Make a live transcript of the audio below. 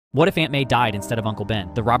What if Aunt May died instead of Uncle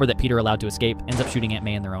Ben? The robber that Peter allowed to escape ends up shooting Aunt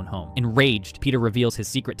May in their own home. Enraged, Peter reveals his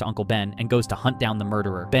secret to Uncle Ben and goes to hunt down the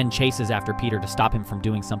murderer. Ben chases after Peter to stop him from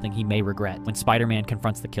doing something he may regret. When Spider-Man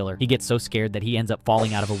confronts the killer, he gets so scared that he ends up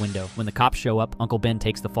falling out of a window. When the cops show up, Uncle Ben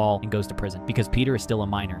takes the fall and goes to prison. Because Peter is still a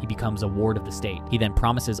minor, he becomes a ward of the state. He then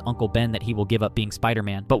promises Uncle Ben that he will give up being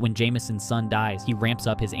Spider-Man, but when Jameson's son dies, he ramps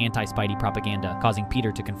up his anti-Spidey propaganda, causing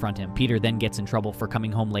Peter to confront him. Peter then gets in trouble for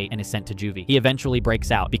coming home late and is sent to juvie. He eventually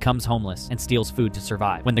breaks out, becomes homeless, and steals food to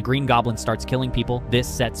survive. When the Green Goblin starts killing people, this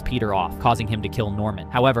sets Peter off, causing him to kill Norman.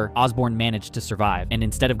 However, Osborn managed to survive, and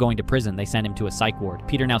instead of going to prison, they send him to a psych ward.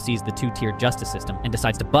 Peter now sees the two-tiered justice system and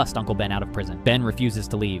decides to bust Uncle Ben out of prison. Ben refuses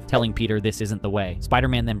to leave, telling Peter this isn't the way.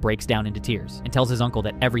 Spider-Man then breaks down into tears and tells his uncle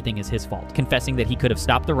that everything is his fault, confessing that he could have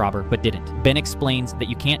stopped the robber but didn't. Ben explains that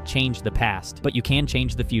you can't change the past, but you can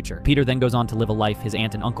change the future. Peter then goes on to live a life his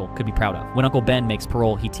aunt and uncle could be proud of. When Uncle Ben makes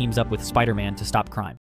parole, he teams up with Spider-Man to stop crime.